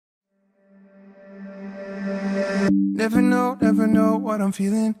never know what I'm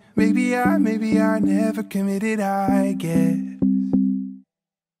feeling. Maybe I never committed, I guess.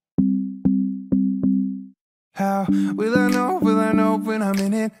 How will I know when I'm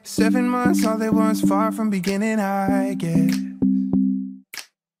in it? 7 months, all at once, far from beginning, I guess.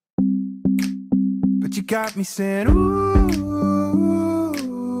 But you got me saying, ooh,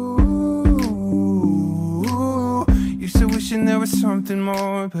 used to wishing there was something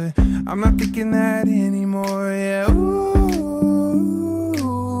more, but I'm not thinking that anymore, yeah, ooh,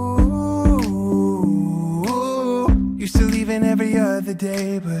 used to leaving every other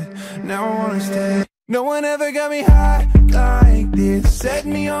day, but now I wanna stay. No one ever got me high like this, set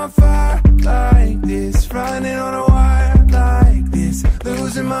me on fire like this, running on a wire like this,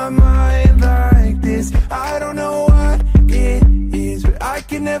 losing my mind like this. I don't know what it is, but I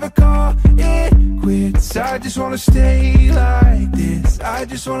can never call it quits. I just wanna stay like this, I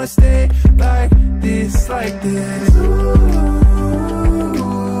just wanna stay like this, like this.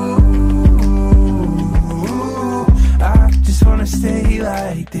 I just wanna stay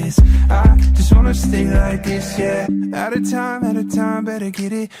like this, I just wanna stay like this, yeah. At a time, better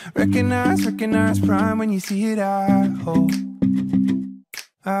get it. Recognize prime when you see it. I hope,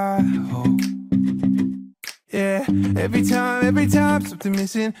 yeah. Every time something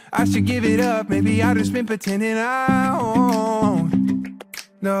missing, I should give it up. Maybe I've just been pretending. I won't,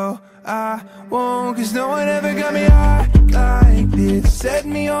 no, I won't. Cause no one ever got me high like this, set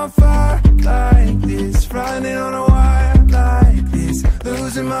me on fire like this, running on a wire like this,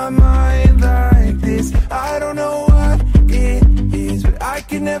 losing my mind like this. I don't know what it is, but I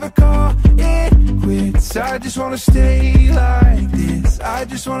can never call it quits. I just wanna stay like this, I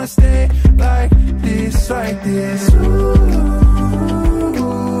just wanna stay like this, like this.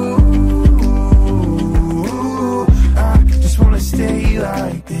 I just wanna stay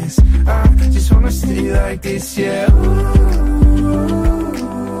like this, I just wanna stay like this, yeah.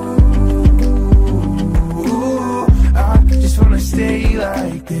 I just wanna stay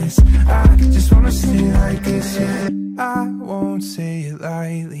like this, I just wanna stay like this, yeah. I won't say it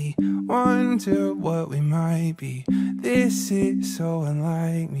lightly, wonder what we might be. This is so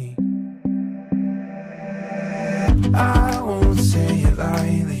unlike me. I won't say it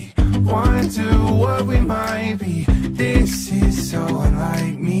lightly, wonder what we might be. This is so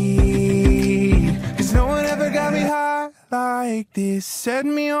unlike me. Cause no one ever got me high like this, set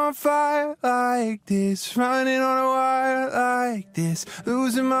me on fire like this, running on a wire like this,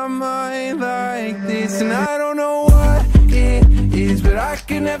 losing my mind like this. And I don't know what it is, but I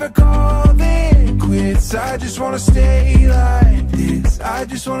can never call it quits. I just wanna stay like this, I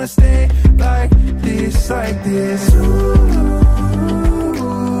just wanna stay like this, like this.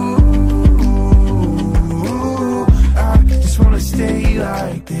 I just wanna stay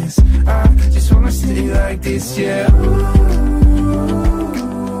like this, I just wanna stay like this, yeah.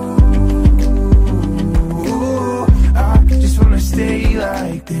 I just wanna stay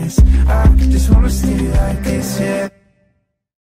like this, I just wanna stay like this, yeah.